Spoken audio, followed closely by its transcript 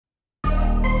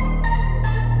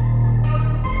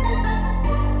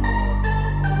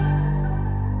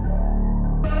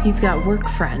You've got work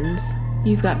friends,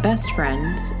 you've got best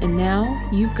friends, and now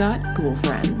you've got ghoul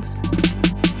friends.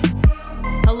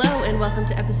 Hello and welcome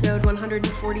to episode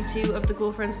 142 of the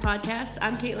Ghoul Friends podcast.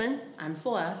 I'm Caitlin. I'm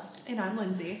Celeste. And I'm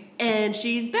Lindsay. And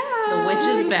she's back. The witch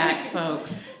is back,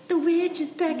 folks. The witch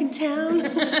is back in town.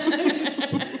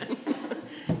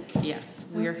 Yes,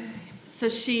 we're... So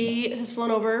she has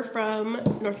flown over from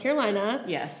North Carolina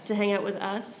Yes. to hang out with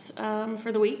us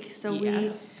for the week. So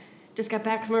Yes. we just got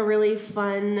back from a really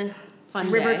fun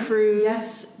river day.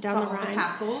 cruise down Saw the all Rhine. the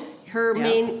castles. Her Yep.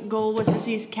 main goal was to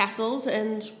see castles,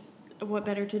 and what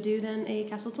better to do than a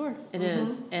castle tour? It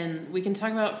is. And we can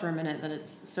talk about for a minute that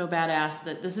it's so badass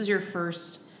that this is your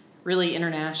first really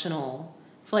international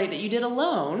flight that you did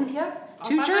alone. Yep.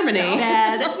 To Germany.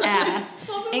 Badass.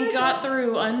 And got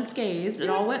through unscathed. It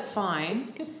all went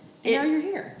fine. And now you're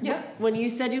here. Yep. When you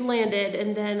said you landed,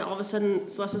 and then all of a sudden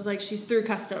Celeste was like, she's through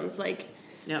customs, like,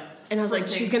 Yep. and I was like,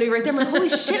 Sprinting. she's gonna be right there. I'm like, holy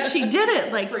shit, she did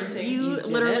it! Like, Sprinting. you You did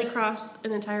literally it. crossed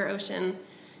an entire ocean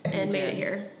and You made it did.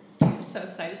 here. I'm so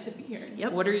excited to be here.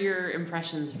 Yep. What are your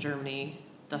impressions of Germany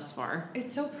thus far?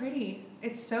 It's so pretty.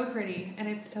 It's so pretty and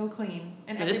it's so clean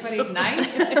and It is everybody's so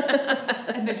nice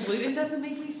and the gluten doesn't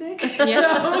make me sick.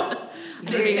 Yeah.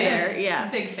 Very Big fair, fan. yeah.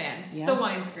 Big fan. Yeah. The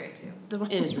wine's great too.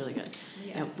 It is really good.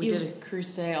 Yes. Yeah, we did a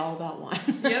cruise day all about wine.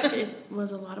 Yep. It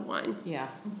was a lot of wine. Yeah.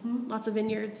 Lots of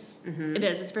vineyards. Mm-hmm. It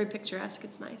is. It's very picturesque.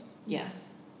 It's nice.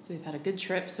 Yes. So we've had a good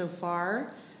trip so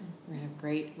far. We're gonna have a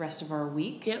great rest of our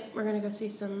week. Yep. We're gonna go see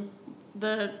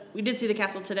we did see the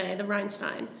castle today, the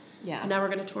Rhinestein. Yeah. And now we're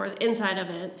gonna tour the inside of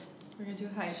it. We're gonna do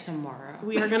a hike. Tomorrow.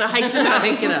 We are gonna hike the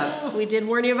mountain. Hike it up. We did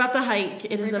warn you about the hike.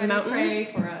 It is a Everybody mountain. Pray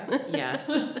for us. Yes.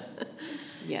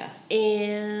 Yes.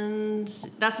 And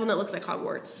that's the one that looks like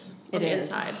Hogwarts on It the is.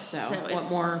 inside. So what it's-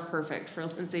 more perfect for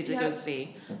Lindsay to go Yep.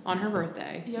 see on her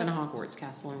birthday Yep. than a Hogwarts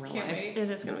castle in real Can't life? wait. It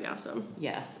is going to be awesome.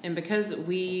 Yes. And because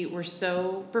we were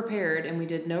so prepared and we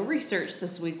did no research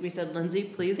this week, we said, Lindsay,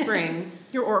 please bring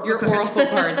Your oracle your cards. oracle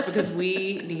cards because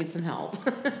we need some help.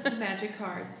 Magic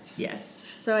cards. Yes.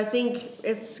 So I think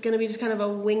it's going to be just kind of a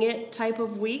wing it type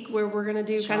of week where we're going to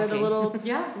do kind of the Shocking. little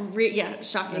Yeah.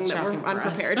 shocking That's that shocking we're for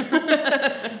us.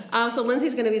 unprepared. So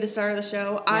Lindsay's going to be the star of the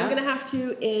show. I'm Yeah. going to have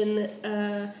to in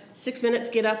 6 minutes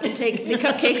get up and take the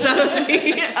cupcakes out of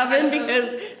the oven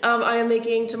because I am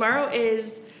making tomorrow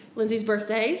is Lindsay's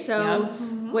birthday. So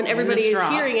when everybody is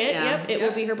drops, hearing it, yeah. it will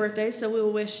Yep. be her birthday. So we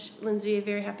will wish Lindsay a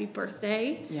very happy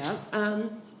birthday. Yep.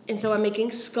 And so I'm making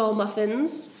skull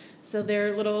muffins. So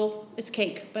they're little, it's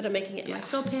cake, but I'm making it in my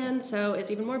skull pan, so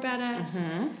it's even more badass.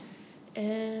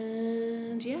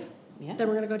 And yeah. Yeah. Then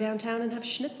we're going to go downtown and have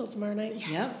schnitzel tomorrow night.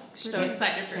 Yep. So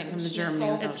excited for Can't some come to schnitzel.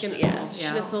 Germany without It's going to, schnitzel.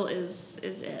 yeah, schnitzel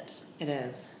is it. It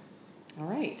is. All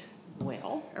right.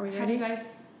 Well, Are we Have ready? you guys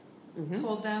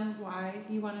told them why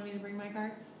you wanted me to bring my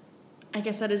cards? I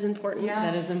guess that is important. Yeah.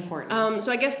 that is important.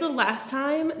 So I guess the last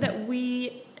time that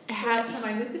we had, Last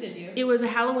time I visited you. it was a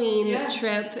Halloween Yeah.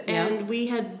 trip, Yeah. and we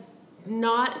had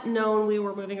not known we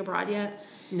were moving abroad yet.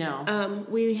 No.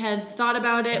 We had thought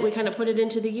about it. We kind of put it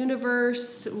into the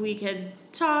universe. We had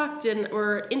talked and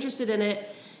were interested in it.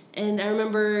 And I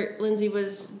remember Lindsay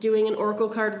was doing an oracle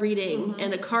card reading,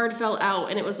 and a card fell out,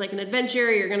 and it was like an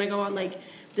adventure. You're gonna go on like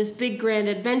this big grand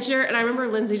adventure. And I remember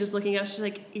Lindsay just looking at us. She's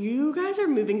like, "You guys are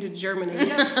moving to Germany,"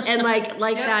 and like Yep.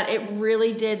 that. It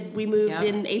really did. We moved Yep.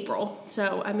 in April,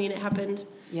 so I mean, it happened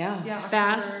yeah. Yeah,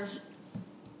 fast.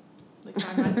 Like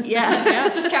 5 months. Yeah.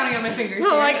 Just counting on my fingers.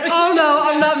 I'm here. like, oh no,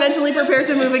 I'm not mentally prepared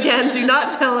to move again. Do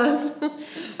not tell us.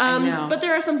 I know. But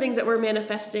there are some things that we're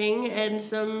manifesting and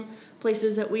some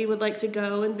places that we would like to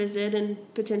go and visit and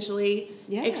potentially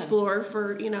Yeah. explore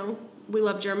for, we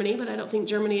love Germany, but I don't think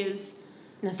Germany is for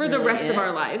the Necessarily rest of it.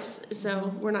 our lives.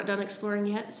 So we're not done exploring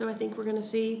yet. So I think we're going to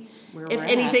see Where if we're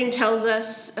anything at. tells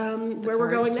us where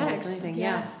we're cards going tell us next. anything,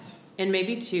 Yes. And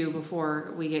maybe too,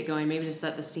 before we get going, maybe to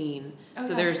set the scene. So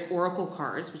Okay. there's oracle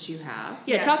cards, which you have.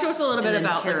 Yeah, Yes. talk to us a little And bit then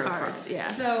about the tarot cards. cards.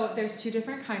 Yeah. So there's 2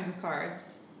 different kinds of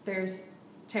cards. There's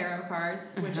tarot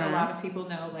cards, which a lot of people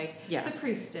know, like Yeah. the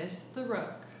priestess, the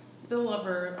rook, the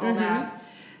lover, all that.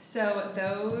 So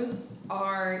those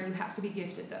you have to be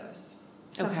gifted those.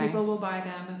 Some Okay. people will buy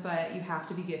them, but you have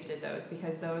to be gifted those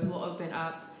because those will open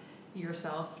up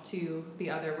yourself to the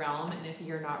other realm. And if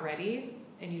you're not ready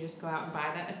and you just go out and buy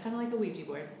that, it's kind of like a Ouija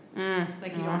board.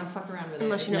 Like you don't want to fuck around with it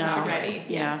Unless if you know you're how not to ready.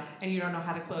 ready. Yeah. And you don't know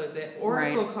how to close it.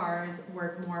 Right. Oracle cards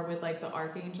work more with like the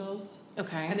archangels,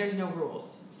 Okay. and there's no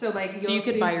rules. So like So you'll you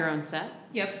could see- buy your own set?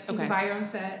 Yep, you Okay. can buy your own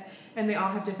set, and they all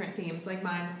have different themes. Like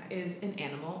mine is an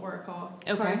animal oracle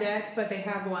Okay. card deck, but they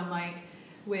have one like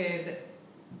with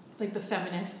like the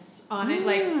feminists on it.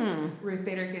 Like Ruth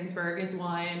Bader Ginsburg is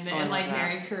one, and like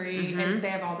Mary Curie, and they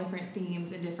have all different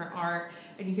themes and different art,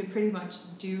 and you can pretty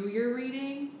much do your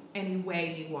reading any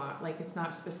way you want. Like it's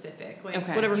not specific. Like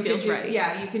whatever feels right.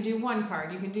 Yeah, you can do 1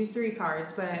 card, you can do 3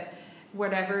 cards, but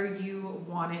whatever you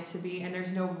want it to be, and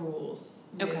there's no rules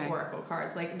with oracle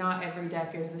cards. Like not every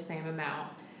deck is the same amount.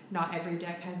 Not every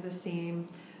deck has the same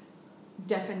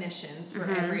definitions for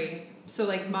every. So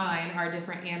like mine are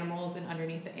different animals, and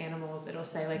underneath the animals it'll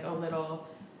say like a little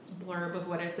blurb of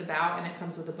what it's about, and it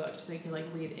comes with a book so you can like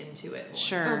read into it more.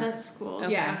 Sure. Oh, that's cool.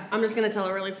 Okay. Yeah. I'm just gonna tell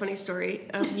a really funny story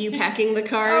of you packing the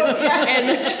cards.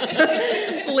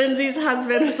 And Lindsay's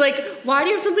husband was like, "Why do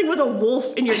you have something with a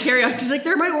wolf in your carry-on?" She's like,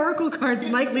 "They're my oracle cards,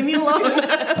 Mike. Leave me alone."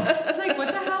 It's like, what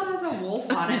the hell has a wolf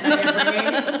on it that you're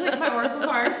bringing? It's like my oracle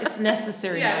cards. It's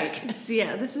necessary, Mike.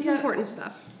 This is important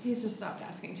stuff. He's just stopped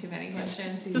asking too many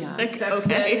questions. He's just like, accepts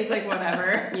it. He's like,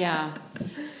 whatever. Yeah.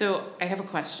 So I have a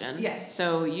question. Yes.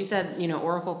 So you said,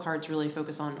 oracle cards really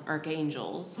focus on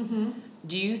archangels.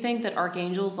 Do you think that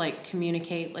archangels like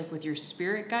communicate like with your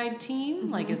spirit guide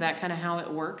team? Like, is that kind of how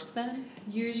it works then?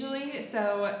 Usually,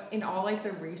 so in all like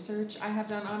the research I have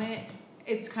done on it,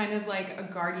 it's kind of like a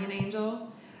guardian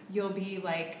angel. You'll be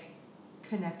like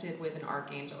connected with an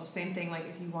archangel. Same thing, like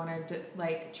if you want to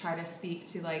like try to speak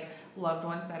to like loved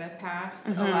ones that have passed,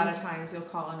 a lot of times you'll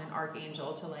call on an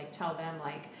archangel to like tell them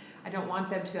like, I don't want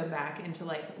them to go back into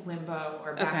like limbo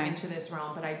or back into this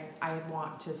realm, but I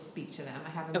want to speak to them. I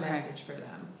have a message for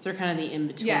them. So they're kind of the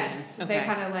in-between. Yes. They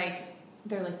kind of like,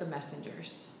 they're like the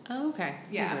messengers. Oh, okay.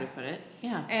 That's a good way to put it.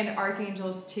 Yeah. And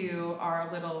archangels too are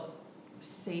a little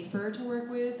safer to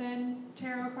work with than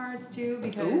tarot cards too,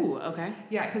 because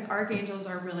because archangels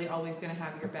are really always going to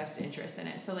have your best interest in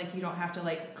it. So like you don't have to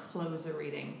like close a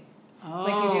reading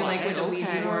like you do like with a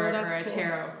Ouija board or a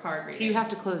tarot card reading. So you have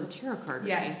to close a tarot card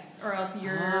reading. Yes, or else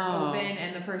you're open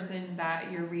and the person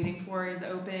that you're reading for is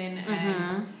open,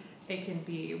 and it can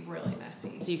be really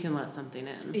messy. So you can let something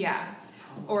in. Yeah.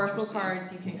 Oracle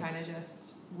cards, you can kind of just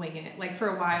wing it. Like for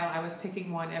a while I was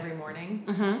picking one every morning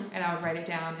and I would write it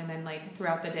down, and then like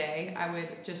throughout the day I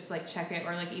would just like check it,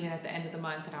 or like even at the end of the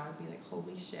month, and I would be like,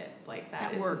 holy shit, like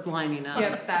that is works lining up.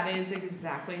 Yep, that is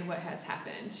exactly what has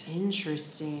happened.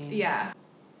 Interesting. Yeah.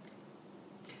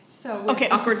 So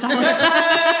awkward silence.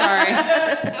 Sorry.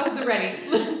 I wasn't ready.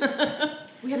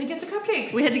 We had to get the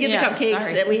cupcakes. We had to get the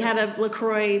cupcakes, and we had a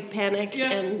LaCroix panic,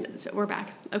 and so we're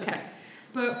back. Okay.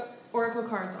 But oracle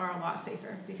cards are a lot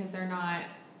safer because they're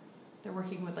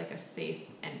working with like a safe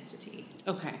entity.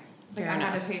 Okay. Like I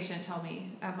had a patient tell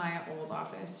me at my old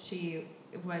office, she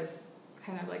was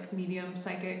kind of like medium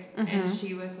psychic, and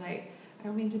she was like, I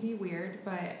don't mean to be weird,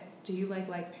 but do you like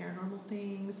paranormal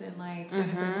things and like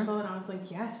metaphysical? And I was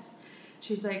like, yes.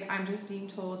 She's like, I'm just being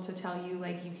told to tell you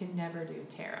like you can never do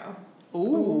tarot.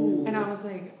 Ooh. And I was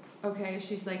like, okay.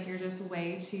 She's like, you're just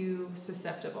way too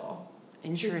susceptible.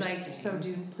 Interesting. She's like, so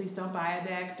please don't buy a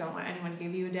deck. Don't let anyone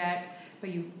give you a deck. But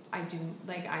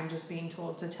I'm just being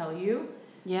told to tell you.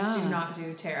 Yeah. Do not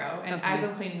do tarot. And as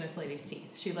I'm cleaning this lady's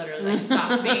teeth, she literally like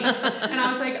stopped me, and I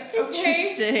was like,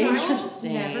 okay, Interesting. So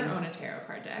I will never own a tarot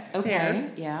card deck. Okay.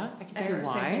 Fair. Yeah. I can see Same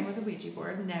why. thing with a Ouija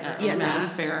board. Never. Yeah. own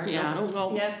that. Fair. Yeah.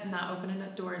 Yep. Not opening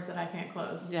up doors that I can't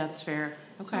close. Yeah, that's fair.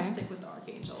 So Okay. I'll stick with the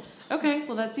archangels. Okay.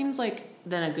 Well, that seems like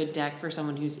then a good deck for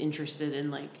someone who's interested in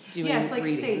like doing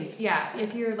readings. Safe. Yeah.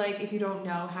 If you don't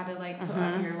know how to like put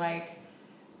up your like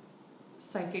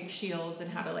psychic shields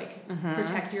and how to like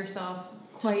protect yourself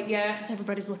quite yet.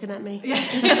 Everybody's looking at me. Yeah.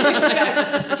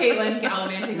 Yes. Caitlin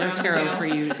gallivanting No around tarot jail. for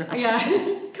you, girl. Yeah.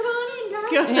 Come on in,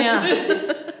 guys. Yeah.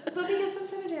 Let me get some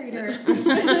cemetery dirt.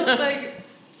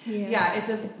 It's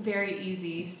a very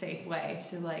easy, safe way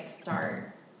to like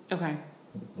start Okay.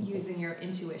 using your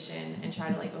intuition and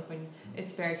try to like open.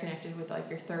 It's very connected with like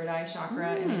your third eye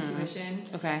chakra and intuition.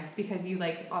 Okay. Because you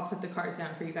like, I'll put the cards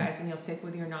down for you guys, and you'll pick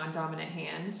with your non-dominant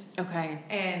hand. Okay.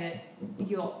 And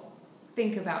you'll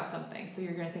think about something. So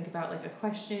you're going to think about like a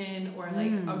question or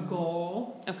like a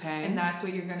goal. Okay. And that's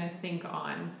what you're going to think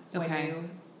on when you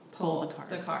pull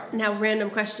the cards. Now, random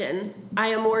question. I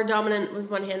am more dominant with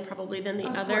one hand probably than the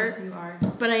other. Of course you are.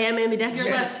 But I am ambidextrous.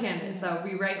 You're left-handed, though.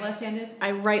 We right left-handed?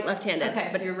 I write left-handed. Okay,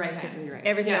 but so you're right-handed. Right.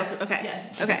 everything Yes. else. Okay.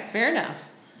 Yes. Okay. Fair enough.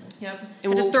 Yep.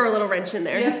 And I had to throw a little wrench in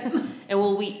there. Yep. And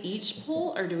will we each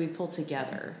pull, or do we pull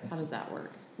together? How does that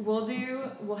work? We'll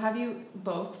have you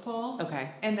both pull.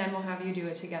 Okay. And then we'll have you do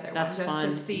it together. That's just fun.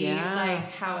 to see Yeah.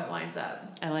 like how it lines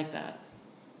up. I like that.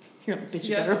 You're like, bitch,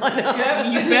 you Yep. better line up. Yep.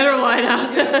 You better line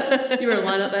up. You better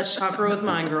line up that chakra with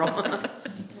mine, girl.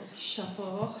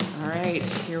 Shuffle. All right,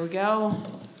 here we go.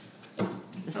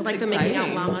 This I is like the making out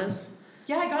exciting. llamas.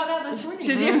 Yeah, I got that this morning.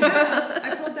 Did you? Yeah,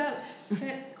 I pulled that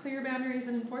boundaries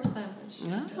and enforce them, which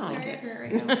Oh.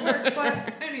 very right now at work.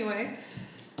 But anyway.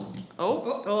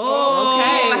 Okay.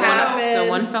 What happened? So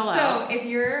one fell out. So if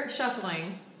you're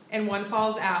shuffling and one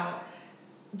falls out,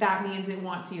 that means it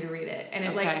wants you to read it. And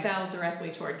it like fell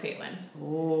directly toward Caitlin.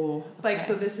 Oh. Okay. Like,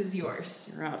 so this is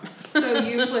yours. You're up. So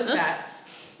you flip that.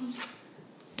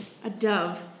 A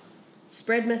dove.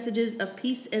 Spread messages of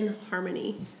peace and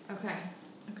harmony. Okay.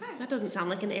 That doesn't sound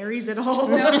like an Aries at all.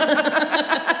 No.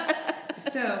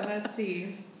 So let's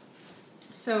see.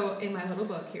 So in my little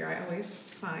book here, I always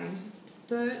find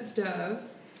the dove.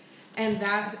 And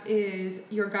that is,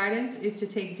 your guidance is to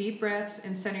take deep breaths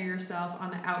and center yourself on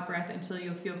the out breath until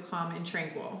you feel calm and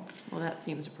tranquil. Well, that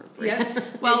seems appropriate. Yeah.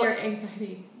 Well, and your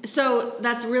anxiety. So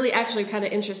that's really actually kind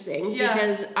of interesting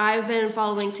because I've been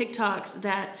following TikToks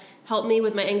that help me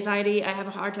with my anxiety. I have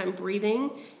a hard time breathing.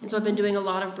 And so I've been doing a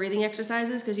lot of breathing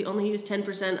exercises because you only use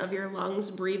 10% of your lungs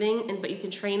breathing, but you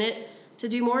can train it to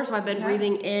do more. So I've been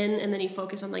breathing in and then you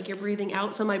focus on like your breathing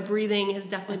out. So my breathing has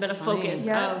definitely been a focus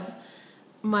of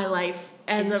my life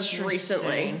as of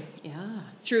recently. Yeah.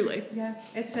 Truly. Yeah.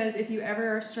 It says, if you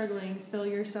ever are struggling, fill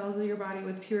your cells of your body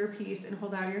with pure peace and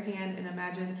hold out your hand and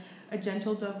imagine a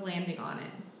gentle dove landing on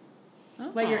it.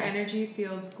 Oh. Let your energy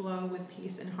fields glow with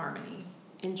peace and harmony.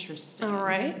 Interesting. All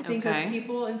right. Think of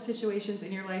people and situations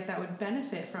in your life that would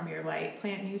benefit from your light.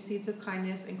 Plant new seeds of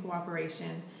kindness and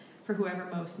cooperation for whoever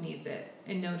most needs it.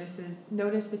 And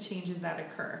notice the changes that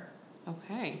occur.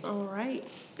 Okay. All right.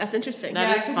 That's interesting.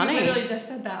 That is funny. You literally just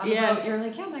said that on the boat. You're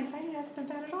like, my anxiety hasn't been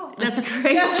bad at all. That's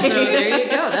crazy. So there you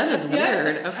go. That is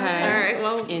weird. Okay. All right.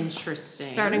 Well, interesting.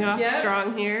 Starting off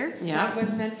strong here. Yeah. That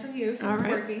was meant for you, so it's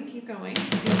working. Keep going.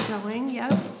 Keep going.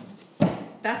 Yep.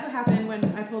 That's what happened when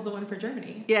I pulled the one for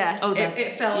Germany. Yeah. Oh, it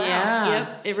fell out.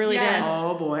 Yep. It really did.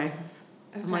 Oh boy.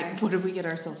 Okay. I'm like, what did we get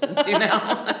ourselves into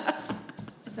now?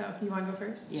 So you want to go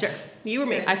first? Yeah. Sure. You or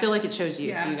me. I feel like it chose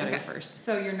you, so you gotta go first.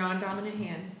 So your non-dominant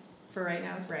hand for right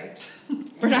now is right.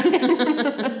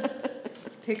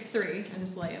 Pick 3 and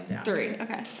just lay them down. 3. Okay.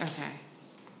 Okay.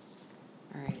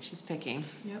 All right, she's picking.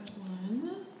 Yep.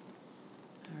 1.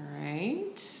 All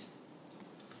right.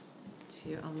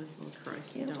 2. I'll move a little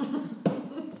closer. Yep.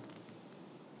 Don't.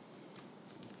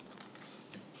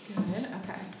 Good.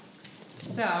 Okay.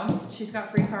 So she's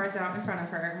got 3 cards out in front of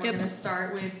her. We're going to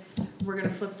start with. We're going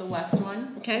to flip the left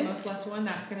one. Okay. The most left one.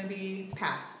 That's going to be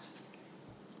past.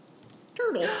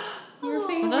 Turtle. Your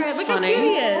favorite. That's Look funny. how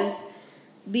cute he is.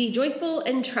 Be joyful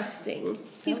and trusting.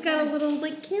 He's got a little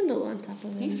like candle on top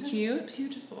of him. He's cute. So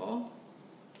beautiful.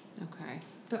 Okay.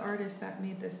 The artist that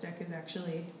made this deck is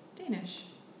actually Danish.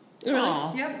 Really?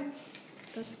 Aw. Yep.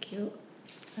 That's cute.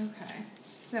 Okay.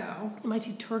 So. Am I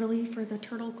too turtly for the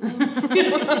turtle club?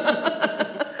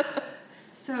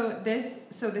 So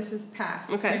this is past.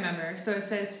 Okay. Remember. So it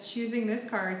says choosing this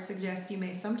card suggests you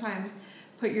may sometimes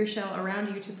put your shell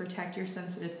around you to protect your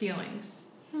sensitive feelings.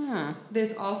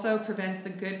 This also prevents the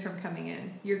good from coming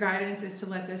in. Your guidance is to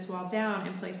let this wall down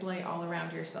and place light all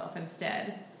around yourself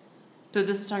instead. So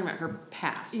this is talking about her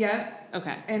past. Yep.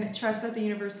 Okay. And trust that the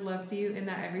universe loves you and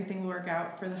that everything will work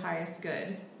out for the highest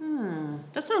good.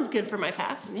 That sounds good for my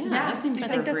past. Yeah, that seems I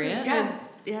think that's appropriate. good.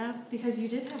 Yeah. Because you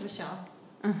did have a shell.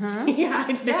 Yeah,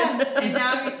 I did. And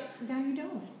now you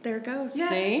don't. There it goes. Yes,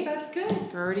 See? that's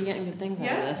good. We're already getting good things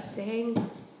out of this. Dang. Okay,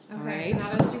 Right. so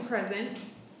now let's do present.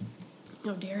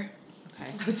 Oh dear.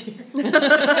 Okay. Oh dear.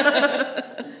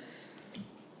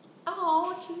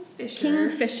 Oh, Kingfisher.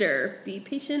 Kingfisher. Be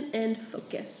patient and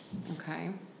focused. Okay.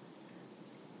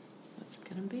 What's it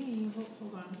gonna be?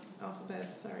 Hold on.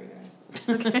 Alphabet. Sorry, guys.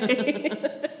 Okay.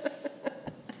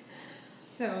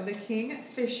 So the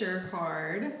Kingfisher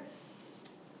card.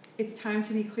 It's time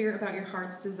to be clear about your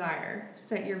heart's desire.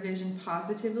 Set your vision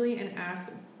positively and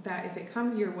ask that if it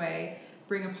comes your way,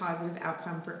 bring a positive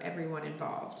outcome for everyone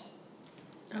involved.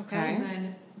 Okay. And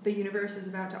then the universe is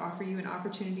about to offer you an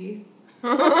opportunity.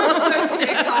 So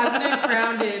stay positive,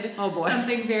 grounded. Oh boy.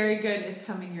 Something very good is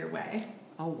coming your way.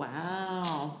 Oh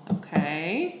wow.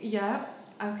 Okay. Yep.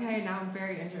 Okay, now I'm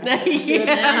very interested. To see what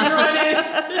the next one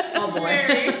is. Oh boy.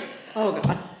 Very. Oh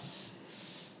god.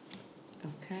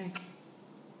 Okay.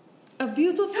 A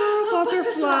beautiful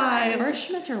butterfly. Or a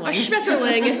Schmetterling. A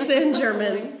Schmetterling, it's in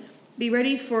German. Be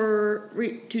ready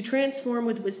to transform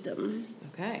with wisdom.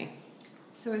 Okay.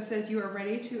 So it says you are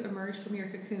ready to emerge from your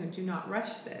cocoon. Do not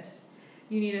rush this.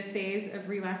 You need a phase of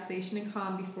relaxation and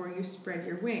calm before you spread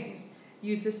your wings.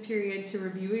 Use this period to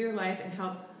review your life and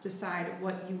help decide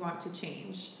what you want to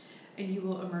change. And you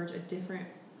will emerge a different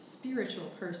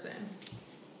spiritual person.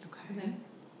 Okay. And then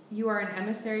you are an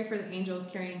emissary for the angels,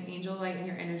 carrying angel light in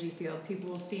your energy field. People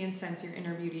will see and sense your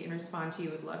inner beauty and respond to you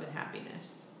with love and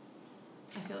happiness.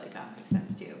 I feel like that makes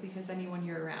sense too, because anyone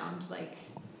you're around, like,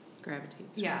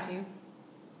 Gravitates Yeah. towards you.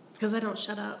 It's because I don't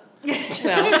shut up.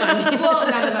 well,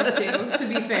 none of us do,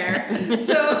 to be fair.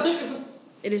 So,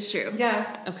 It is true.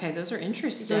 yeah, Okay, those are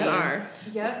interesting. Those are.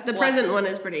 yep, The present one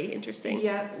is pretty interesting.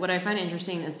 yep, What I find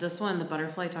interesting is this one, the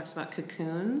butterfly talks about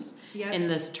cocoons, yep. and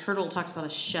this turtle talks about a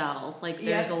shell. Like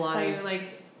there's Yep, a lot that of you're like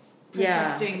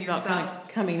yeah, protecting it's about kind yourself. of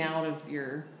coming out of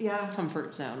your Yeah.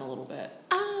 comfort zone a little bit.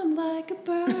 I'm like a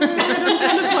bird. I'm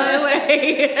gonna fly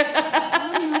away.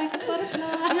 I'm like a butterfly.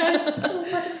 Yes, little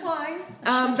butterfly.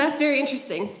 That's very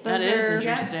interesting. That Those is are,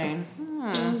 interesting.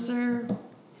 Those are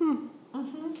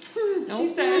She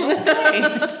says.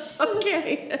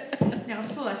 okay. Now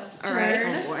Celeste's All right.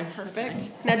 turn, Oh boy. Perfect.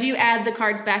 Now, do you add the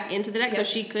cards back into the deck so Yep.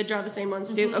 she could draw the same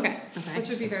ones too? Okay. Okay. which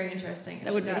would be very interesting. if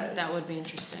That would she be- does. That would be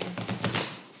interesting.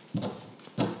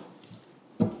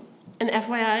 And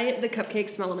FYI, the cupcakes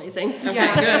smell amazing.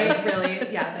 Yeah, they really.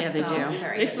 Yeah, Yeah, they smell do.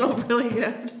 Very They good. smell really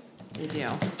good. They do.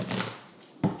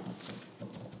 Okay.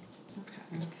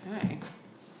 Okay.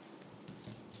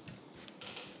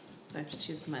 So I have to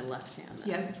choose my left hand then.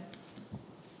 Yep.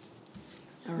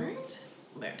 All right.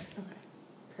 There. Okay.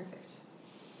 Perfect.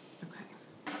 Okay.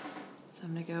 So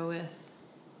I'm going to go with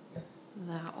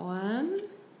that one.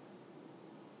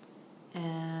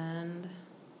 And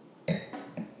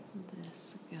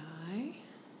this guy.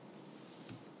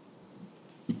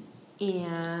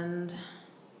 And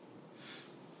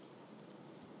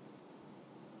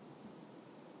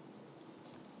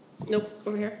Nope,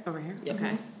 over here. over here. Yep.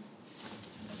 Okay.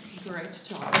 Great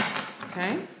job.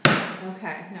 Okay.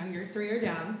 Okay. Now your three are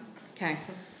down. Okay.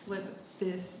 So flip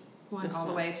this one This all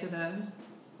the one. way to the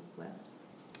left.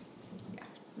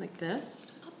 Like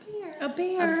this. A A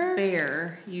bear.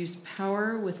 bear. Use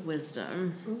power with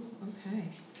wisdom. Ooh, okay.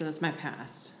 So that's my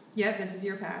past. Yep, this is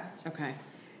your past. Okay.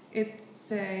 It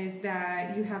says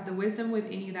that you have the wisdom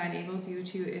within you that enables you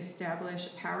to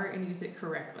establish power and use it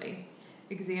correctly.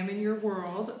 Examine your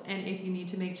world, and if you need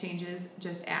to make changes,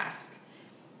 just ask.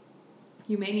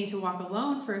 You may need to walk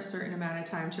alone for a certain amount of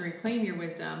time to reclaim your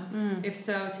wisdom. If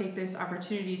so, take this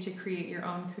opportunity to create your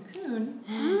own cocoon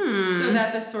so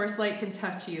that the source light can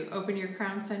touch you. Open your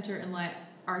crown center and let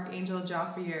Archangel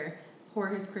Jophier pour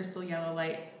his crystal yellow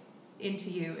light into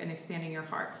you and expanding your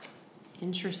heart.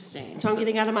 Interesting. So I'm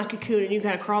getting out of my cocoon and you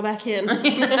gotta crawl back in. No,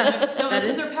 That this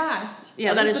is- is her past.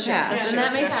 Yeah, Oh, that that's is the true. past. That's And true.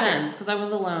 that makes That's sense because I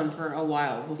was alone for a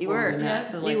while before You were. we met.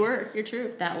 So like You were. You're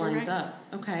true. that You're lines right. up.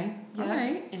 Okay. Yeah. All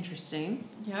right. Interesting.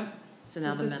 Yep. So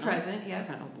now this the is middle. present. Yep.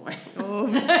 Oh boy. Oh,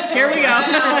 here we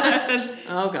go.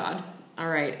 Oh god. All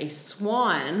right. A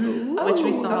swan, which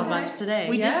we saw a okay. bunch today.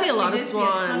 We did see a lot we of did see a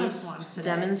ton of swans. swans today.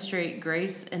 Demonstrate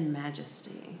grace and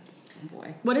majesty. Oh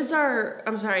boy. What is our?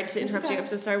 I'm sorry to interrupt you. okay. I'm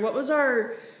so sorry. What was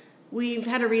our? We've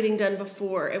had a reading done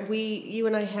before, and you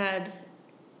and I had.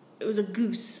 It was a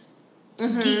goose.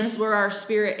 Geese were our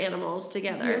spirit animals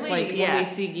together. Really? Like when Yeah. we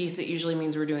see geese, it usually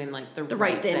means we're doing like the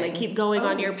right thing. They keep going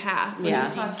on Oh. your path when Yeah. I you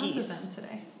saw see tons geese. of them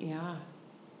today. Yeah.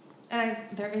 And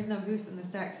there is no goose in this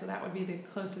deck, so that would be the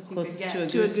closest you Closest could to a get.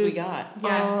 To a goose we goose. got.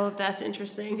 Yeah. Oh, that's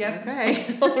interesting. Yep.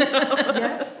 Okay.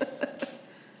 Yep.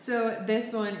 So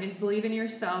this one is believe in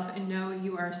yourself and know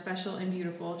you are special and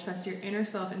beautiful. Trust your inner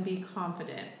self and be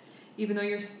confident. Even though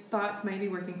your thoughts might be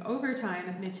working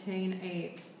overtime, maintain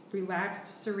a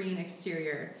relaxed, serene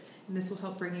exterior, and this will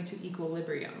help bring you to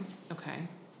equilibrium. Okay.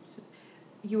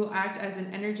 You will act as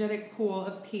an energetic pool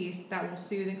of peace that will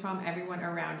soothe and calm everyone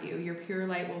around you. Your pure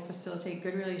light will facilitate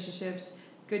good relationships,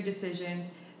 good decisions,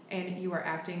 and you are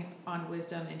acting on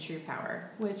wisdom and true power,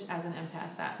 which as an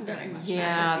empath, that very much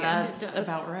Yeah, matches. that's It does.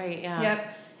 about right. Yeah.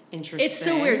 Yep. Interesting. It's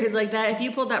so weird because like that. If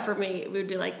you pulled that for me, we would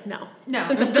be like, no. No,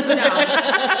 no.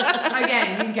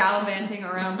 Again, you gallivanting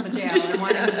around the jail and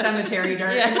wanting the cemetery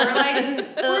dirt. Yeah. And we're like,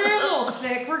 we're a little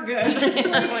sick. We're good.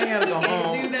 I gotta go Can't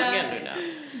home. do that. I can't do that.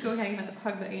 Go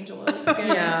hug the angel again.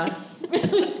 Yeah.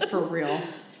 For real.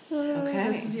 So Okay.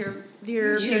 this is your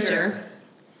Your future.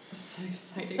 so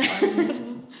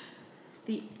exciting.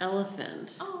 The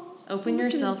elephant. Oh. Open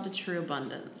yourself to true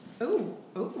abundance. Ooh.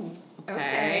 Ooh.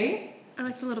 Okay. I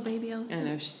like the little baby elephant. I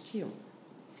know she's cute.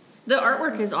 The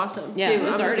artwork is awesome Yeah, too.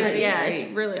 this I'm artist looking- is yeah, great.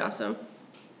 it's really awesome.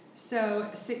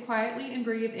 So sit quietly and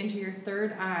breathe into your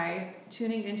third eye,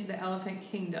 tuning into the elephant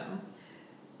kingdom,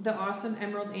 the awesome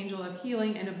emerald angel of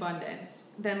healing and abundance.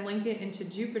 Then link it into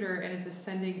Jupiter and its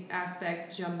ascending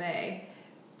aspect, Jumbe,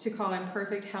 to call in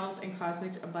perfect health and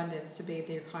cosmic abundance to bathe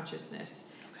your consciousness.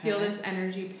 Feel this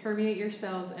energy permeate your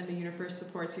cells, and the universe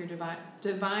supports your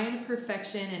divine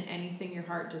perfection and anything your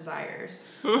heart desires.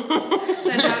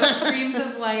 Send out streams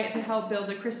of light to help build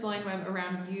a crystalline web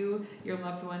around you, your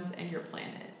loved ones, and your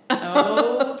planet.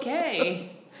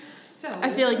 Okay. So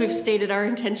I feel like we've stated our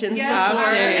intentions before. I'm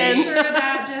And sure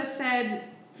that just said,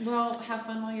 well, have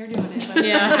fun while you're doing it. But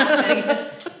Yeah.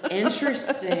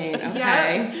 Interesting.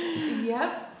 Okay.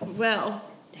 Yep. well,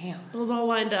 Damn. those all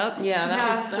lined up. Yeah, that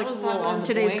Yeah, was a little on the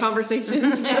Today's point.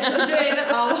 conversations. Yes, it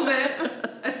did. All of it.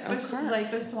 Especially Okay.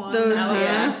 like the swan. Those,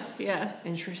 element. yeah.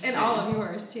 Interesting. And all of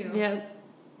yours too. Yeah.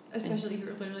 Especially you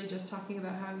were literally just talking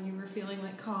about how you were feeling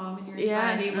like calm and your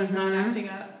Yeah. anxiety was not Mhm. acting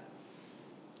up.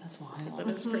 That's That wild.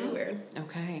 was pretty weird.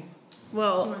 Okay. You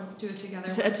Well, want to do it together?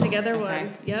 a together Okay.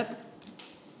 one. Yep.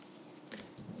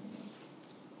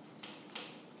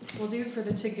 We'll do for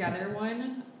the together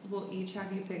one. We'll each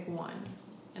have you pick one,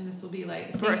 and this will be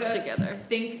like For us together.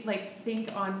 Think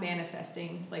on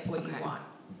manifesting like what you Okay. want.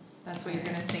 That's what you're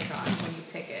gonna think on when you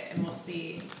pick it, and we'll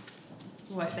see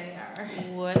what they are.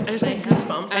 What? I just got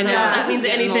goosebumps. I know. That This means is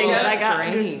getting a anything, little but I got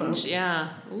strange. goosebumps. Yeah.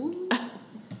 Ooh.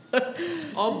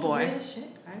 Oh This is boy. real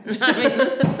shit, guys. I mean,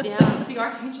 this is, yeah. The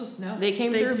archangels know. They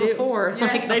came They through do. before.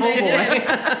 Yes, like, they oh boy.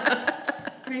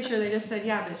 did. Pretty sure they just said,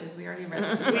 "Yeah, bitches, we already read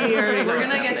this. We already know We're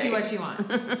what's gonna get you happening. what you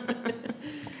want."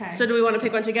 Okay. So do we want to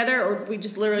pick one together, or we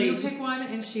just literally you just pick one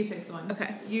and she picks one.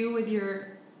 Okay. You with your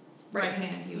right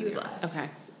hand. You with You your left. left. Okay.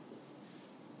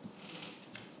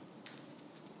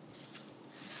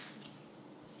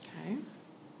 Okay.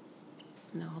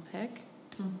 Now I'll pick.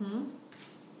 Mm-hmm.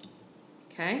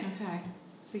 Okay. Okay.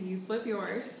 So you flip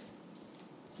yours.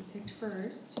 So you picked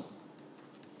first.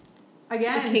 the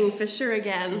Again. kingfisher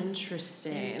again?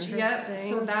 Interesting. Yep. Interesting.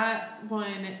 So that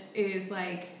one is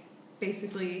like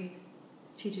basically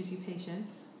teaches you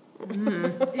patience.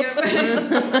 Mm.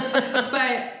 Yep.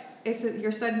 But it's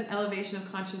your sudden elevation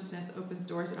of consciousness opens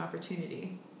doors and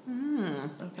opportunity. Mm.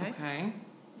 Okay. Okay.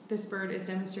 This bird is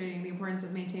demonstrating the importance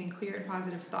of maintaining clear and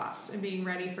positive thoughts and being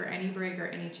ready for any break or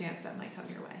any chance that might come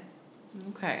your way.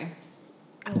 Okay.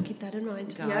 I will keep that in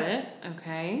mind. Got Yep. it.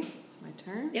 Okay. It's my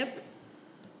turn. Yep.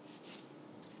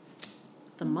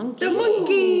 The monkey. The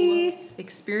monkey.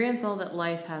 Experience all that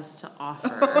life has to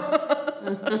offer.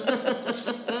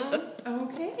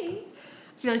 Okay.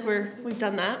 I feel like we've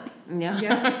done that. Yeah.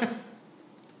 Yeah.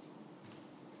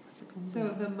 What's it gonna So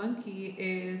the monkey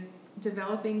is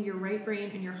developing your right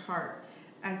brain and your heart,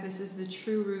 as this is the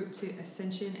true route to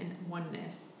ascension and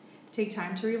oneness. Take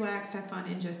time to relax, have fun,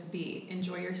 and just be.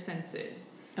 Enjoy your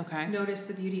senses. be? Okay. Notice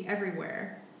the beauty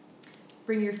everywhere.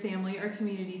 Bring your family or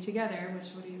community together, which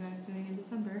what are you guys doing in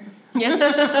December? Yeah.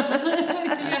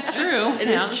 That's true. It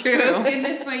Yeah, is that's true. In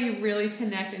this way, you really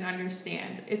connect and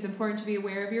understand. It's important to be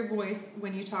aware of your voice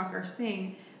when you talk or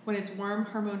sing. When it's warm,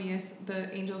 harmonious,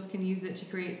 the angels can use it to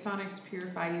create sonics to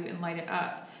purify you and light it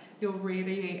up. You'll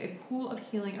radiate a pool of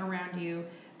healing around you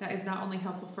that is not only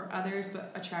helpful for others,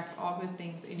 but attracts all good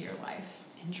things in your life.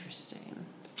 Interesting.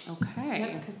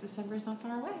 Okay. Because December's not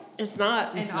far away. It's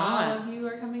not. And It's all not. of you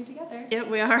are coming together. Yep,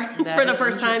 we are. That For the is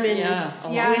first time in. yeah,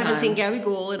 a Yeah, We long haven't time. seen Gabby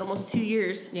Gould in almost 2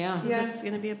 years. Yeah. So Yeah. that's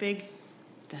going to be a big.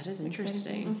 That is Exciting.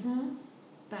 interesting. Mm-hmm.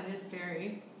 That is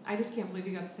very. I just can't believe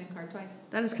you got the same card twice.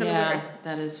 That is kind of Yeah, weird.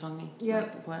 that is funny. Yep.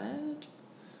 Like, what?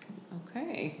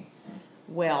 Okay.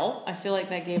 Well, I feel like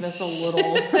that gave us a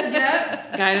little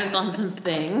Yep. guidance on some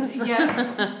things.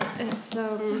 Yep. It's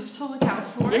Stuff to look out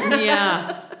for.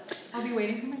 Yeah. I'll be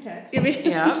waiting for my text.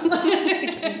 Yeah.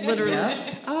 literally.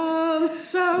 Yeah.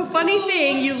 So funny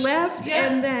thing, you left Yeah.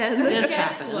 and then This Guess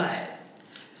happened. what?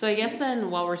 So I guess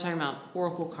then while we're talking about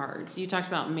oracle cards, you talked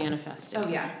about manifesting. Oh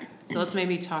yeah. So let's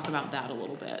maybe talk about that a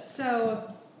little bit.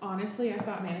 So honestly, I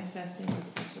thought manifesting was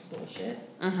a bunch of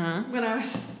bullshit Mm-hmm. when I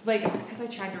was like, because I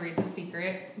tried to read The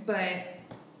Secret, but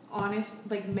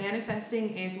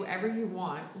manifesting is whatever you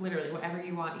want, literally whatever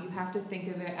you want. You have to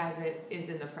think of it as it is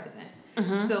in the present.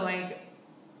 Mm-hmm. So like,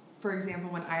 for example,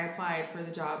 when I applied for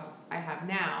the job I have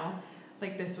now,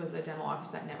 like this was a dental office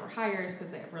that never hires because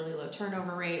they have really low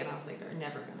turnover rate, and I was like, they're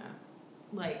never gonna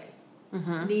like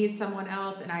Mm-hmm. need someone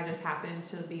else. And I just happened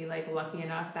to be like lucky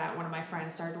enough that one of my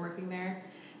friends started working there.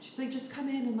 She's like, just come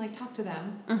in and like talk to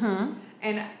them. Mm-hmm.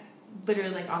 And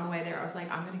literally like on the way there, I was like,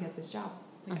 I'm gonna get this job.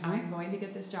 Like Mhm. I'm going to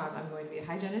get this job. I'm going to be a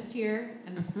hygienist here,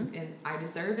 and this Mhm. and I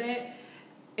deserve it.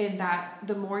 And that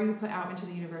the more you put out into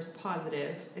the universe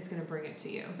positive, it's gonna bring it to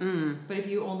you. Mm. But if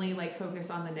you only like focus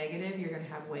on the negative, you're gonna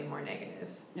have way more negative.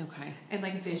 Okay. And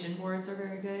like vision boards are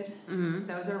very good. Mm-hmm.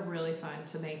 Those are really fun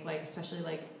to make, like especially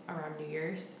like around New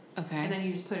Year's. Okay. And then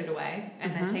you just put it away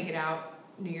and Mhm. then take it out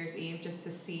New Year's Eve just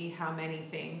to see how many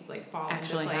things like fall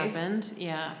Actually into place. happened.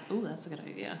 Yeah. Ooh, that's a good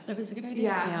idea. that is a good idea.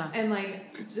 Yeah. Yeah. And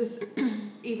like just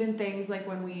even things like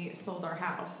when we sold our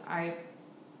house, I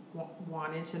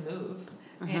wanted to move.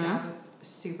 And Mm-hmm. I was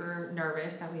super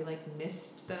nervous that we like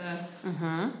missed the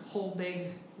Mm-hmm. whole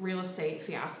big real estate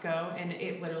fiasco, and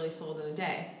it literally sold in a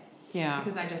day. Yeah.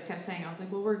 Because I just kept saying, I was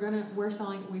like, well,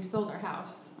 we've sold our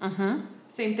house. Mm-hmm.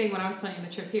 Same thing when I was planning the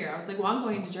trip here. I was like, well, I'm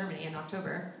going to Germany in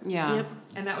October. Yeah. Yep.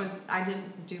 And I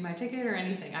didn't do my ticket or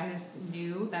anything. I just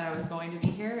knew that I was going to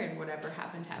be here, and whatever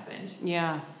happened, happened.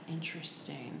 Yeah.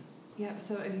 Interesting. Yep.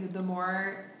 So the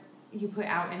more you put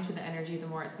out into the energy, the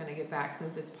more it's going to get back. So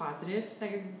if it's positive that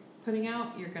you're putting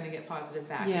out, you're going to get positive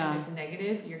back. Yeah. If it's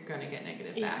negative, you're going to get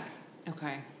negative back.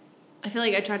 Okay. I feel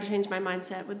like I tried to change my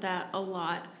mindset with that a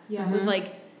lot. Yeah. With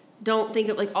like, don't think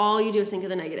of like all you do is think of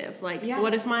the negative. Like,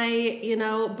 what if my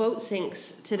boat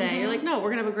sinks today? You're like, no, we're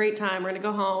gonna have a great time. We're gonna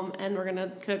go home and we're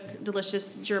gonna cook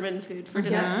delicious German food for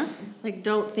dinner. Like,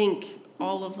 don't think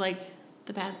all of like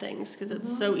the bad things because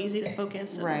it's so easy to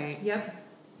focus. Right. Yep.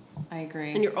 I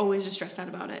agree. And you're always just stressed out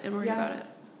about it and worried about it.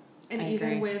 And I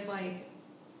even agree. with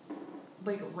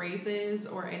like raises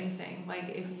or anything, like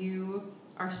if you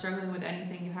are struggling with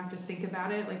anything, you have to think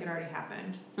about it like it already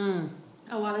happened.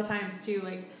 A lot of times too,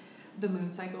 like the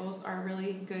moon cycles are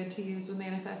really good to use with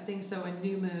manifesting. So a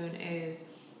new moon is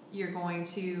you're going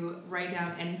to write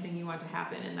down anything you want to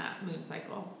happen in that moon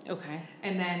cycle. Okay.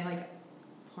 And then like,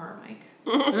 poor Mike.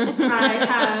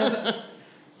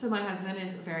 So my husband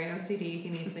is very OCD. He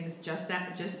needs things just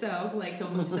so. Like he'll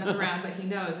move stuff around, but he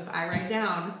knows if I write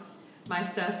down my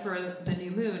stuff for the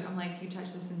new moon, I'm like, you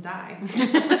touch this and die.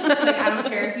 Like I don't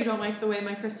care if you don't like the way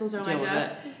my crystals are lined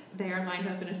up. They are lined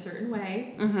up in a certain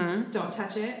way. Don't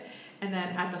touch it. And then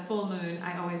at the full moon,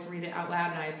 I always read it out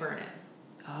loud and I burn it.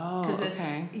 Oh,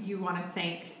 Because you want to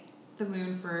thank the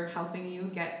moon for helping you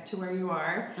get to where you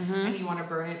are, and you want to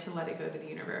burn it to let it go to the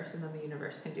universe, and then the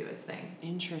universe can do its thing.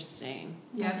 Interesting.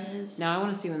 Yep. It is. Now I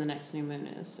want to see when the next new moon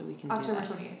is so we can October do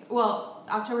that. 28th. Well,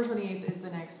 October 28th is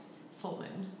the next full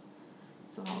moon.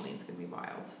 So Halloween's going to be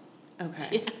wild.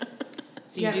 Okay.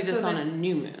 So you do this on a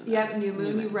new moon. Yep, new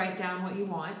moon. You write down what you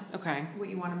want. Okay. What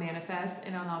you want to manifest,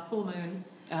 and on the full moon,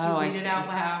 you I read see. it out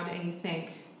loud and you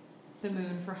thank the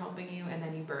moon for helping you, and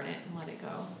then you burn it and let it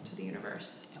go to the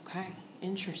universe. Okay.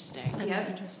 Interesting. That is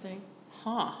interesting.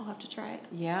 Huh. I'll have to try it.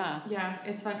 Yeah. Yeah,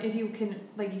 it's fun. If you can,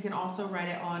 you can also write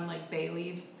it on bay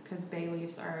leaves, because bay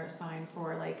leaves are a sign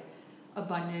for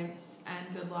abundance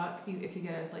and good luck. If you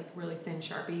get a really thin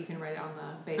Sharpie, you can write it on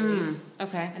the bay leaves.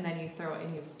 Okay. And then you throw it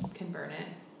and you can burn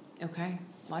it. Okay.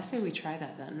 Well, I say we try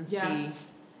that then and Yeah. see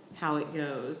how it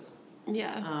goes.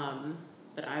 Yeah.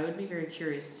 But I would be very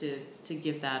curious to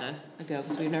give that a go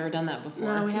because we've never done that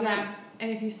before. No, we haven't. Yeah. And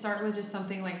if you start with just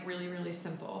something really, really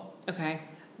simple, Okay.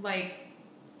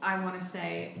 I want to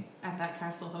stay at that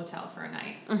Castle Hotel for a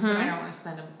night, but I don't want to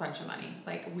spend a bunch of money.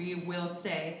 We will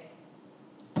stay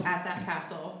at that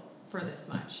castle for this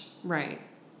much. Right.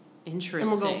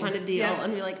 Interesting. And we'll go find a deal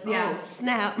and be like, oh,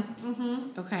 snap.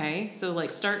 Okay. So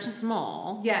start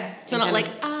small. Yes. So not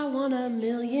I want $1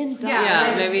 million.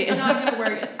 Yeah, maybe. It's not going to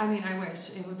work. I mean, I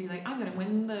wish it would be I'm going to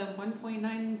win the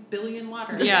 1.9 billion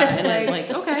lottery. Yeah. And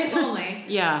then okay. If only.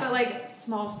 Yeah. But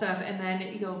small stuff, and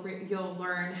then you'll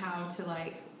learn how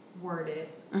to word it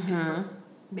and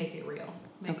make it real.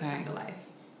 Make it come to life.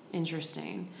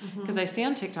 Interesting. Because I see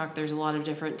on TikTok there's a lot of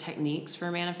different techniques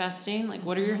for manifesting.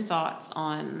 What are your thoughts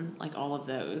on all of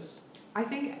those? I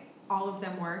think all of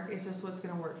them work. It's just what's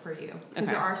going to work for you. Because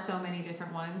there are so many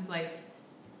different ones.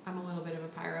 I'm a little bit of a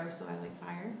pyro, so I like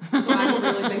fire. So I'm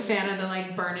a really big fan of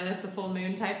the burn it at the full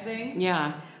moon type thing.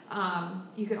 Yeah.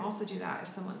 You can also do that if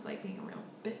someone's being a real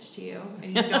bitch to you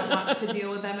and you don't want to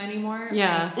deal with them anymore.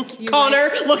 Yeah.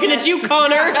 Connor, looking at you,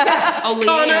 Connor. Oh,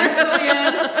 Connor.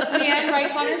 Leanne,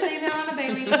 write Connor's name down on a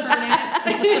bay leaf and burn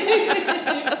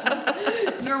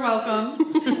it. You're welcome.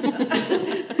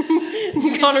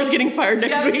 Connor's getting fired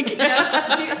next week.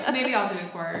 Maybe I'll do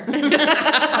it for her.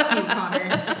 Fuck you, Connor.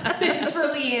 This is for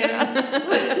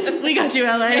Leanne. We got you,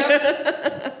 LA.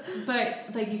 Yep.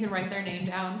 But you can write their name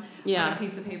down on a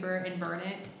piece of paper and burn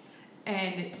it.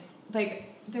 And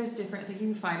there's different, you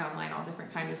can find online all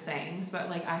different kinds of sayings, but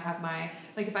I have my,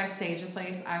 if I sage a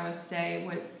place, I always say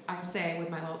with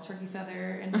my little turkey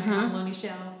feather and my abalone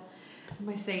shell.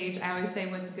 My sage, I always say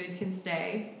what's good can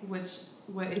stay, what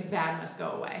is bad must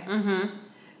go away.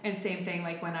 And same thing,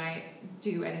 when I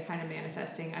do any kind of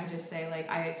manifesting, I just say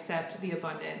I accept the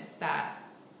abundance that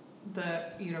the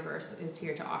universe is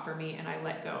here to offer me, and I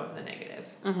let go of the negative.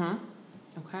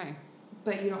 Okay.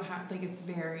 But you don't have, it's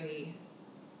very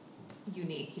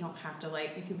unique. You don't have to,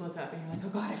 if you look up and you're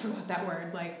oh God, I forgot that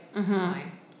word, it's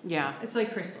fine. Yeah. It's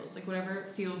like crystals. Whatever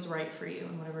feels right for you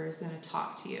and whatever is going to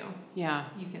talk to you. Yeah.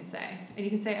 You can say. And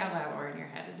you can say it out loud or in your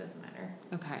head. It doesn't matter.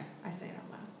 Okay. I say it out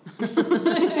loud.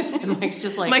 And Mike's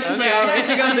just like, Mike's just okay. like, oh, there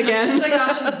she goes again. It's like,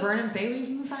 oh, she's burning bay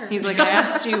leaves in the fire. He's like, I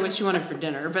asked you what you wanted for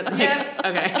dinner, but like,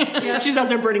 okay. Yeah. She's out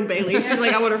there burning bay leaves. She's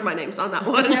like, I wonder if my name's on that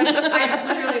one. Yeah, I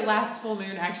literally last full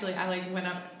moon actually I like went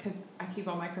up because I keep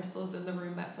all my crystals in the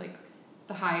room that's like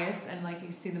the highest and like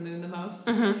you see the moon the most.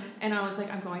 And I was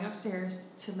like, I'm going upstairs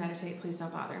to meditate. Please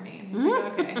don't bother me. And he's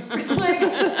like, okay.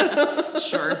 Like,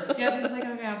 Sure. yeah, he's like,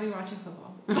 okay, I'll be watching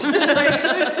football.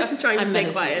 I'm trying to I'm stay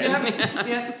meditating. quiet.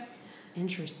 Yep.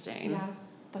 Interesting. Yeah.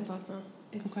 That's awesome.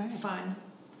 It's Okay. fun.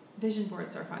 Vision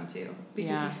boards are fun too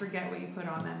because Yeah. you forget what you put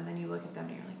on them and then you look at them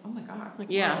and you're like, oh my god, Like,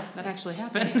 Yeah, wow. that actually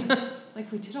happened.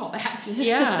 like we did all that.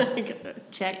 Yeah.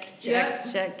 check, Yeah.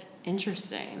 check.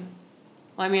 Interesting.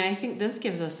 Well, I mean, I think this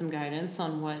gives us some guidance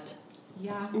on what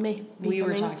Yeah. we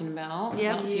were talking about,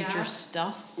 Yep. about future Yeah.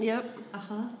 stuffs. Yep.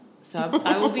 So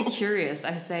I will be curious.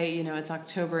 I say, it's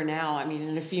October now. I mean,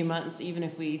 in a few months, even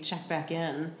if we check back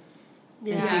in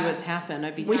and see Yeah. what's happened,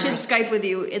 I'd be We should curious. Skype with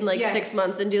you in like Yes. 6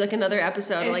 months and do like another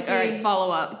episode. And Like, all right, see-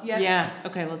 follow up. Yep. Yeah.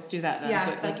 Okay, let's do that then. Yeah,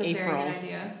 So that's like a very good April-ish,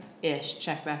 idea.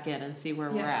 check back in and see where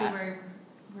we're Yeah, see at. where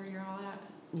you're all at.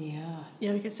 Yeah.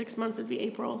 Yeah, because 6 months would be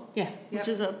April, Yeah. which Yep.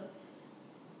 is a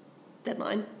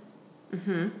deadline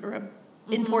Mm-hmm. or a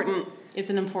important. It's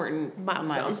an important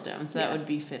Milestone. so that Yeah. would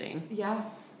be fitting. Yeah.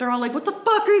 They're all like, "What the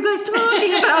fuck are you guys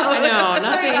talking about?" I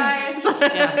know, Sorry, nothing.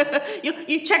 guys. Yeah,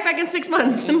 You check back in 6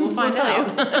 months and we'll find tell out.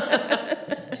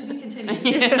 you. To be continued.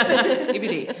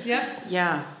 TBD. Yep.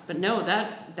 Yeah, but no,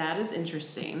 that is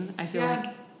interesting. I feel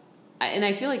Yeah. and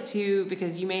I feel like too,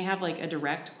 because you may have like a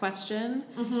direct question,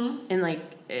 and like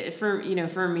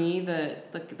for me, the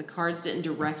cards didn't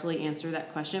directly answer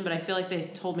that question, but I feel like they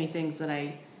told me things that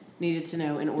I needed to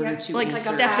know in order Yeah, to like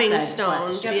answer stepping said stones,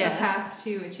 question. Get Yeah. the path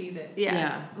to achieve it.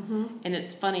 Yeah. And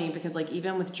it's funny because like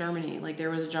even with Germany, like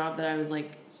there was a job that I was like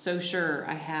so sure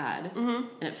I had, and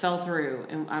it fell through,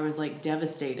 and I was like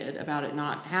devastated about it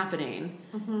not happening.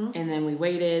 And then we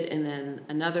waited, and then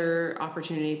another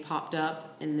opportunity popped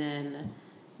up, and then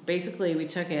basically we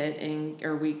took it,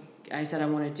 I said I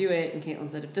want to do it, and Caitlin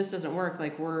said if this doesn't work,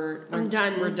 like I'm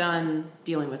done. We're done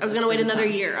dealing with. I was this gonna wait for the another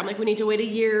time. year. I'm like, we need to wait a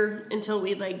year until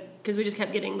we because we just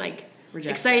kept getting like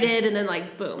Rejected. excited, and then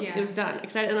like boom, Yeah. it was done.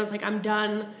 Excited, and I was like, I'm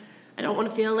done. I don't want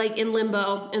to feel like in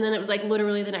limbo. And then it was like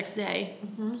literally the next day,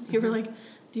 you were like,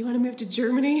 "Do you want to move to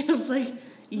Germany?" I was like,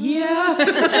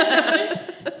 "Yeah."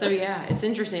 So yeah, it's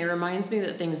interesting. It reminds me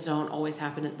that things don't always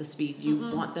happen at the speed you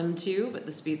want them to, but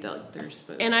the speed that they're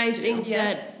supposed And I to. think Yeah.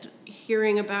 that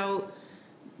hearing about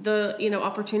the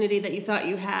opportunity that you thought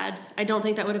you had, I don't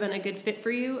think that would have been a good fit for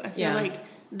you. I feel Yeah. like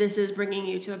this is bringing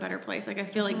you to a better place. Like I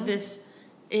feel like this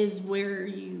is where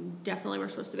you definitely were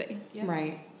supposed to be. Yeah.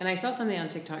 Right. And I saw something on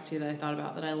TikTok too that I thought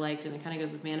about that I liked, and it kind of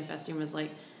goes with manifesting, was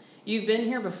like, you've been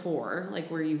here before, like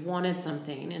where you've wanted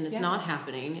something and it's Yeah. not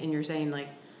happening, and you're saying like,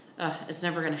 it's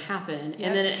never going to happen. Yeah.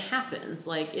 And then it happens.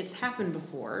 Like it's happened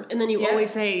before. And then you Yeah. always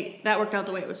say that worked out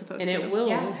the way it was supposed And to. it will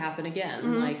Yeah. happen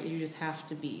again. Like you just have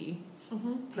to be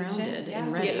grounded Patient, yeah.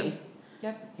 and ready. Yeah.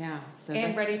 Yep. Yeah. So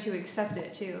And that's- ready to accept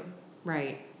it too.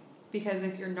 Right. Because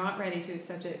if you're not ready to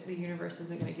accept it, the universe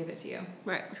isn't going to give it to you.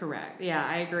 Right. Correct. Yeah,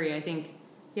 I agree. I think,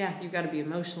 you've got to be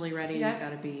emotionally ready. Yeah. You've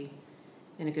got to be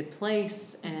in a good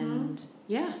place. And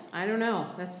I don't know.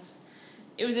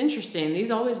 It was interesting. These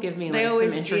always give me They like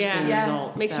always- some interesting yeah.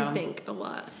 results. Makes so you think a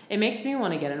lot. It makes me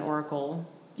want to get an oracle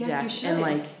Yes, deck you should. and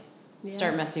like Yeah.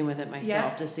 start messing with it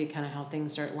myself Yeah. to see kind of how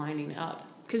things start lining up.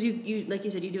 Because you like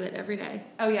you said, you do it every day.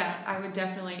 Oh yeah, I would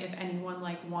definitely, if anyone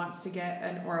like wants to get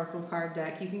an oracle card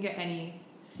deck, you can get any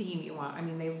theme you want. I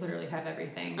mean, they literally have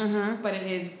everything. But it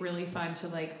is really fun to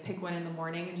like pick one in the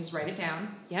morning and just write it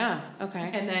down, Yeah. Okay.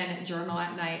 and then journal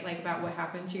at night like about what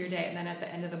happened to your day, and then at the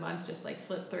end of the month just like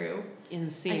flip through,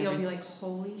 Insane. and you'll be like,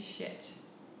 holy shit,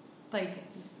 like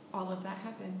all of that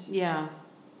happened. Yeah.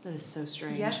 That is so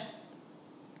strange. Yeah.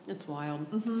 It's wild.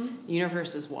 Mm-hmm. The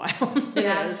universe is wild. It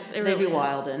Yeah. is. It They really be is.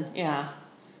 wildin'. Yeah.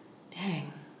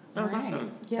 Dang. That was All right.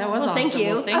 awesome. Yeah. That was Well, awesome. thank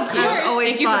you. Well, thank Of you. course. It's always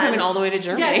Thank you fun. for coming all the way to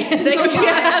Germany.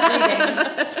 Yes.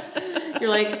 You're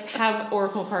like, have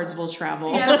oracle cards will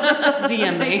travel. Yeah.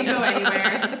 DM They can me. go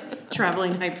anywhere.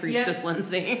 Traveling High Priestess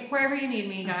Lindsay. Wherever you need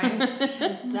me, guys.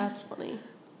 That's funny.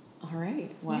 All right.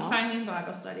 You Well. can find me in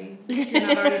Bible study. If you're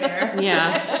not already there.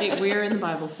 Yeah. We're in the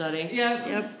Bible study. Yep.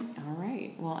 Yep. All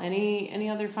right. Well, any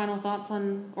other final thoughts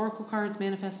on oracle cards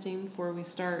manifesting before we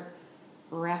start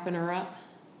wrapping her up?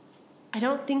 I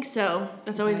don't think so.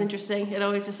 That's always Okay. interesting. It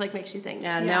always just like makes you think.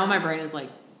 Yeah. Now my brain is like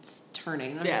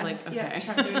turning. I'm just like, okay. Yeah,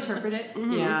 trying to interpret it.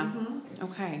 Yeah.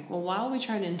 Okay. Well, while we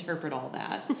try to interpret all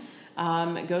that,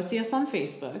 go see us on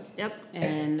Facebook. Yep.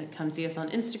 And come see us on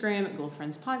Instagram at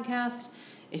Girlfriends Podcast.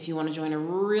 If you want to join a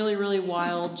really, really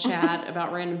wild chat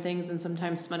about random things and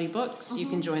sometimes smutty books, you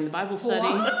can join the Bible study.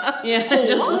 Yeah,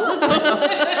 just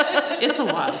it's a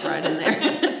wild ride in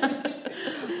there.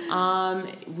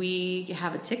 We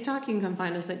have a TikTok. You can come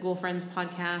find us at Ghoul Friends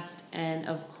Podcast. And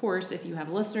of course, if you have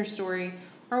a listener story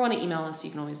or want to email us,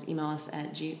 you can always email us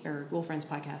at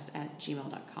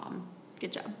ghoulfriendspodcast@gmail.com.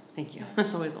 Good job. Thank you.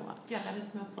 That's always a lot. Yeah, that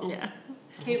is mouthful. Yeah.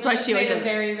 Caitlin why she made always a does it.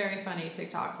 very, very funny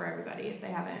TikTok for everybody if they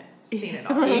haven't seen it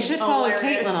all. You It's should follow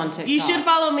hilarious. Caitlin on TikTok. You should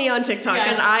follow me on TikTok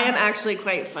because Yes. I am actually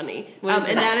quite funny. What is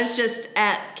And it? that is just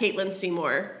at Caitlin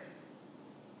Seymour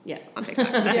Yeah. on TikTok.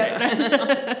 That's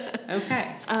it.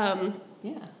 Okay.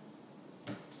 Yeah.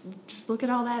 Just look at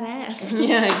all that ass.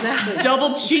 Yeah, exactly.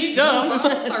 Double cheeked up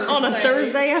on a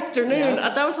Thursday afternoon. Yeah.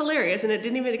 That was hilarious, and it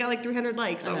didn't even, it got like 300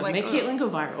 likes. I was like, make oh. Caitlin go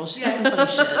viral. She's Yes. got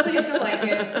some funny shit. Please go like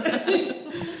it.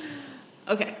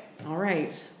 Okay. All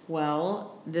right.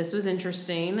 Well, this was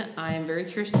interesting. I am very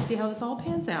curious to see how this all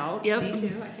pans out. Yep. Me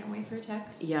too. I can't wait for a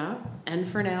text. Yeah. And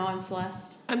for now, I'm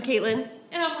Celeste. I'm Caitlin.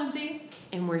 And I'm Lindsay.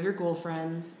 And we're your ghoul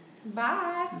friends.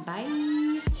 Bye. Bye.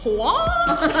 What?